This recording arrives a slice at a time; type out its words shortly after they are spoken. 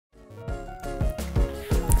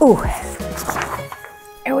Ooh.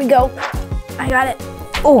 There we go. I got it.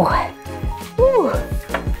 Ooh. Ooh.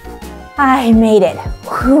 I made it.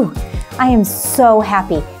 Whew. I am so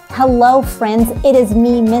happy. Hello, friends. It is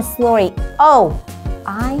me, Miss Lori. Oh,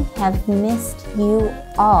 I have missed you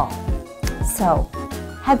all. So,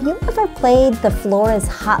 have you ever played the floor is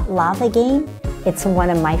hot lava game? It's one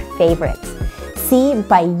of my favorites. See,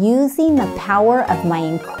 by using the power of my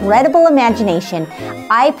incredible imagination,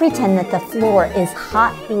 I pretend that the floor is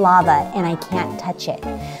hot lava and I can't touch it.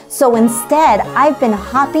 So instead, I've been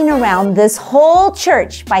hopping around this whole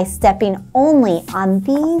church by stepping only on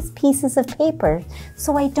these pieces of paper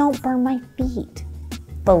so I don't burn my feet.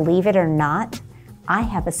 Believe it or not, I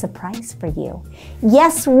have a surprise for you.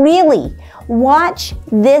 Yes, really. Watch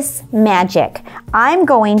this magic. I'm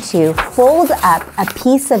going to fold up a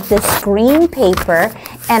piece of this green paper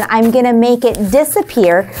and I'm going to make it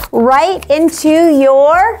disappear right into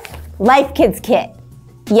your LIFEkids kit.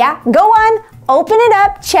 Yeah, go on, open it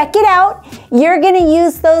up, check it out. You're going to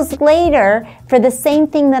use those later for the same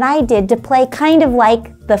thing that I did to play kind of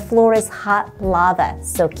like the floor is hot lava,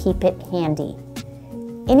 so keep it handy.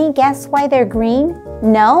 Any guess why they're green?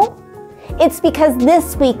 No? It's because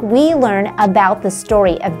this week we learn about the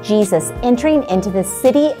story of Jesus entering into the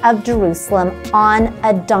city of Jerusalem on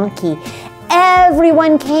a donkey.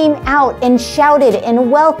 Everyone came out and shouted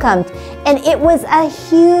and welcomed, and it was a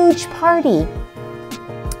huge party.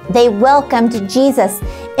 They welcomed Jesus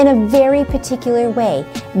in a very particular way.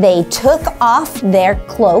 They took off their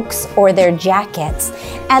cloaks or their jackets,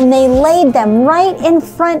 and they laid them right in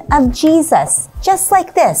front of Jesus, just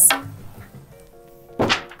like this.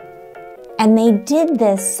 And they did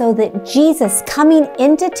this so that Jesus, coming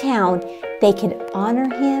into town, they could honor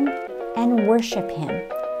him and worship him.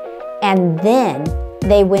 And then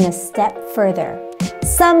they went a step further.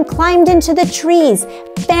 Some climbed into the trees,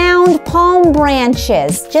 found palm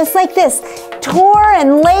branches, just like this, tore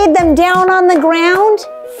and laid them down on the ground.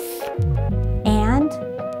 And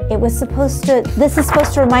this is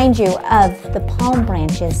supposed to remind you of the palm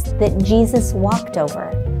branches that Jesus walked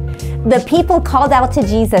over. The people called out to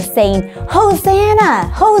Jesus saying, "Hosanna,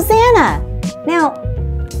 Hosanna." Now,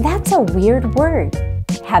 that's a weird word.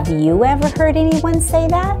 Have you ever heard anyone say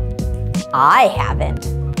that? I haven't.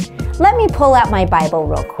 Let me pull out my Bible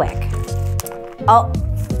real quick. Oh,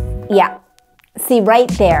 yeah. See right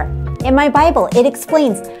there. In my Bible, it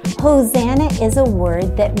explains Hosanna is a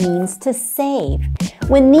word that means to save.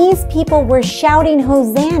 When these people were shouting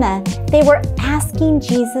Hosanna, they were asking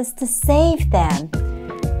Jesus to save them.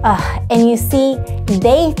 And you see,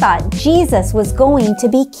 they thought Jesus was going to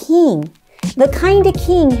be king. The kind of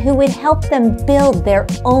king who would help them build their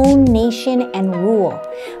own nation and rule.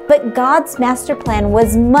 But God's master plan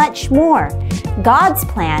was much more. God's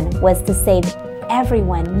plan was to save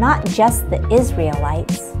everyone, not just the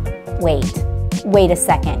Israelites. Wait a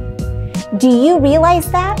second. Do you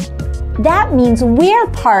realize that? That means we're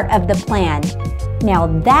part of the plan. Now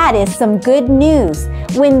that is some good news.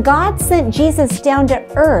 When God sent Jesus down to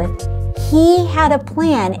earth, he had a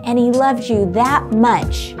plan and he loves you that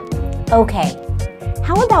much. Okay,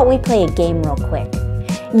 how about we play a game real quick?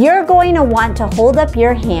 You're going to want to hold up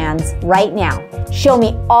your hands right now. Show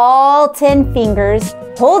me all 10 fingers.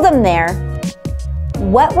 Hold them there.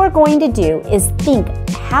 What we're going to do is think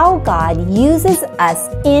how God uses us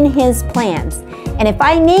in his plans. And if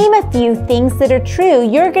I name a few things that are true,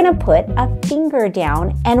 you're going to put a finger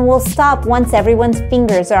down and we'll stop once everyone's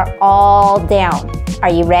fingers are all down.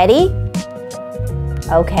 Are you ready?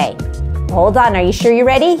 Okay. Hold on, are you sure you're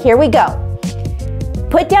ready? Here we go.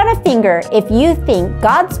 Put down a finger if you think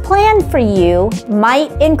God's plan for you might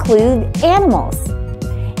include animals.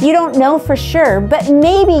 You don't know for sure, but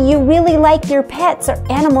maybe you really like your pets or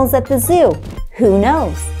animals at the zoo. Who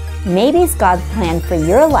knows? Maybe God's plan for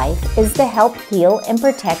your life is to help heal and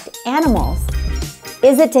protect animals.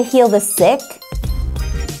 Is it to heal the sick?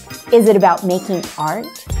 Is it about making art?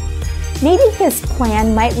 Maybe his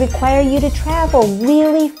plan might require you to travel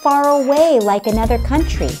really far away, like another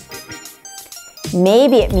country.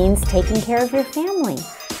 Maybe it means taking care of your family.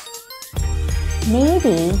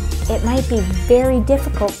 Maybe it might be very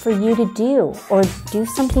difficult for you to do or do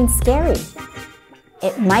something scary.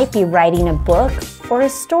 It might be writing a book or a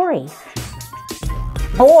story.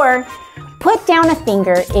 Or put down a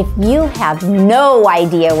finger if you have no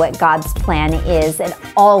idea what God's plan is at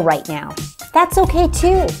all right now. That's okay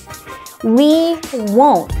too. We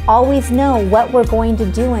won't always know what we're going to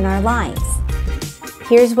do in our lives.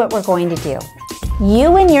 Here's what we're going to do.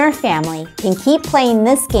 You and your family can keep playing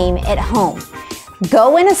this game at home.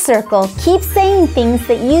 Go in a circle, keep saying things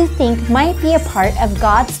that you think might be a part of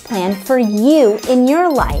God's plan for you in your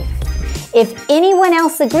life. If anyone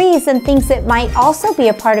else agrees and thinks it might also be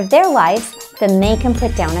a part of their lives, then they can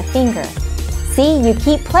put down a finger. See, you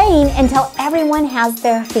keep playing until everyone has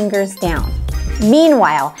their fingers down.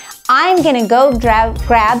 Meanwhile, I'm gonna go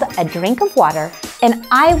grab a drink of water and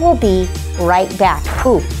I will be right back.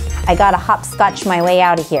 Ooh, I gotta hopscotch my way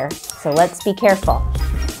out of here, so let's be careful.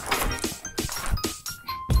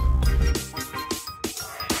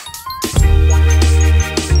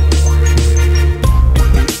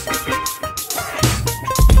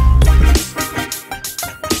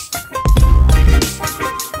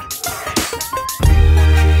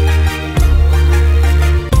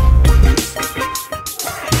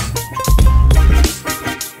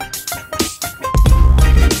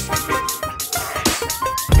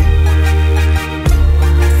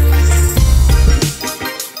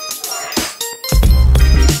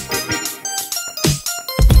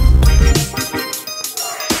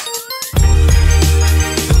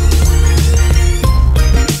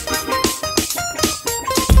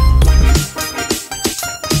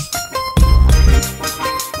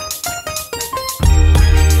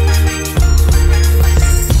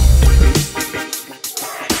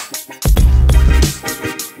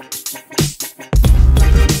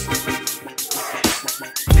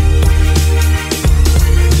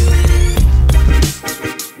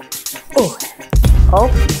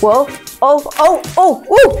 Whoa,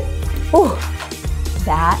 woo.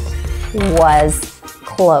 That was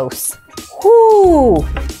close. Whoo.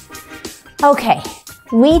 Okay,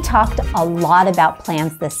 we talked a lot about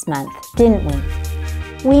plans this month, didn't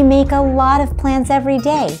we? We make a lot of plans every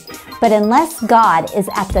day, but unless God is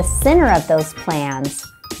at the center of those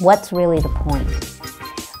plans, what's really the point?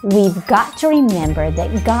 We've got to remember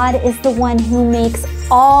that God is the one who makes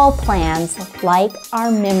all plans, like our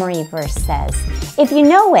memory verse says. If you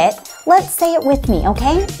know it, let's say it with me,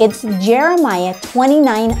 okay? It's Jeremiah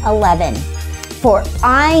 29:11. For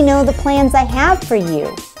I know the plans I have for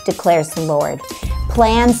you, declares the Lord.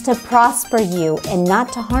 Plans to prosper you and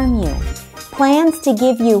not to harm you. Plans to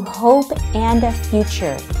give you hope and a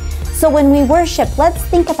future. So when we worship, let's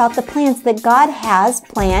think about the plans that God has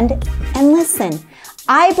planned and listen.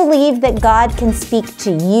 I believe that God can speak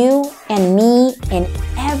to you and me and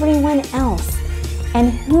everyone else.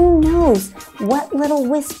 And who knows what little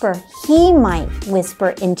whisper He might whisper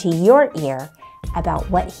into your ear about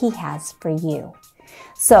what He has for you.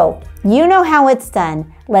 So, you know how it's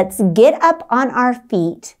done. Let's get up on our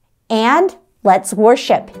feet and let's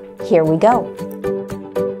worship. Here we go.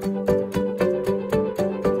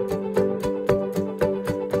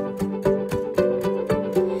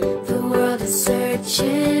 The world is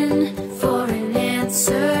searching for an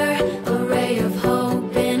answer, a ray of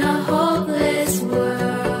hope in a hopeless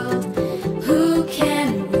world. Who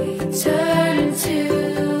can we turn to?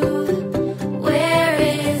 Where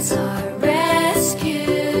is our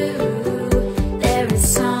rescue? There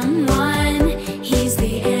is someone, He's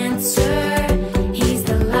the answer. He's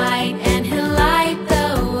the light and He'll light the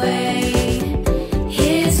way.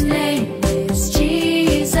 His name is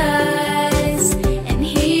Jesus, and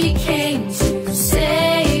He came to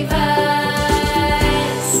save.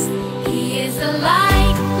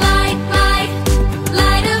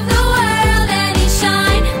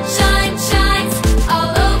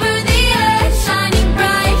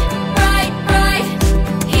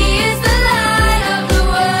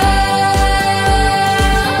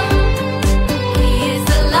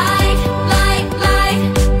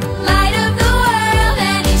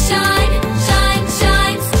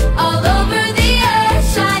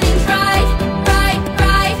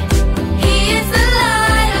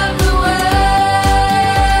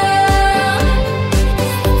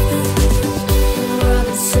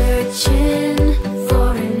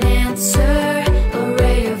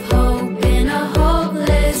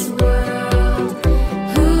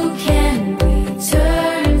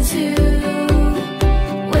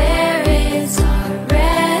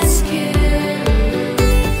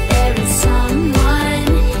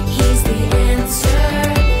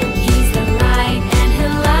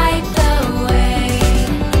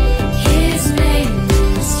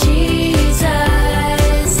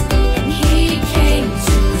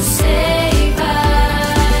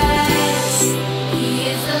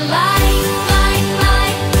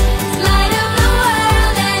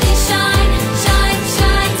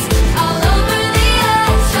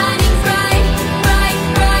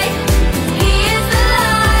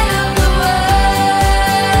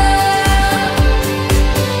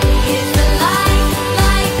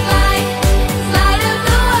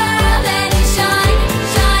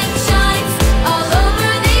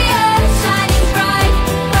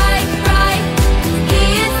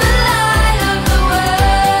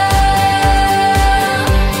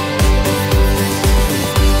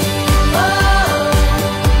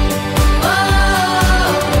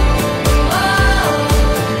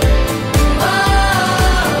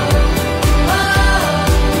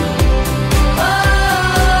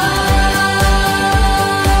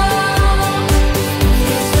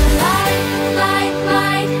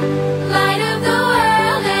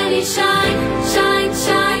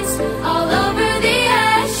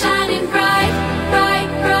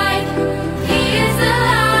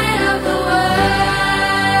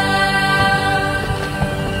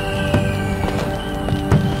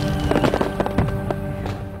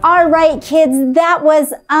 right, kids, that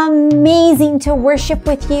was amazing to worship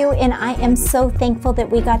with you, and I am so thankful that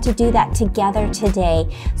we got to do that together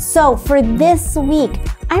today. So for this week,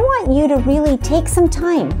 I want you to really take some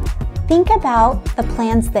time. Think about the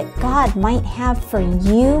plans that God might have for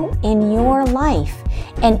you in your life.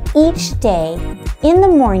 And each day in the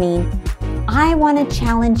morning, I want to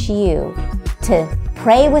challenge you to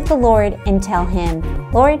pray with the Lord and tell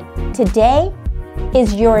Him, Lord, today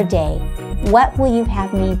is your day. What will you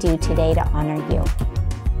have me do today to honor you?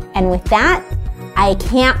 And with that, I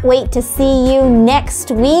can't wait to see you next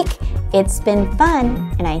week. It's been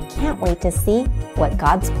fun, and I can't wait to see what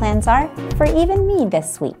God's plans are for even me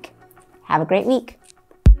this week. Have a great week.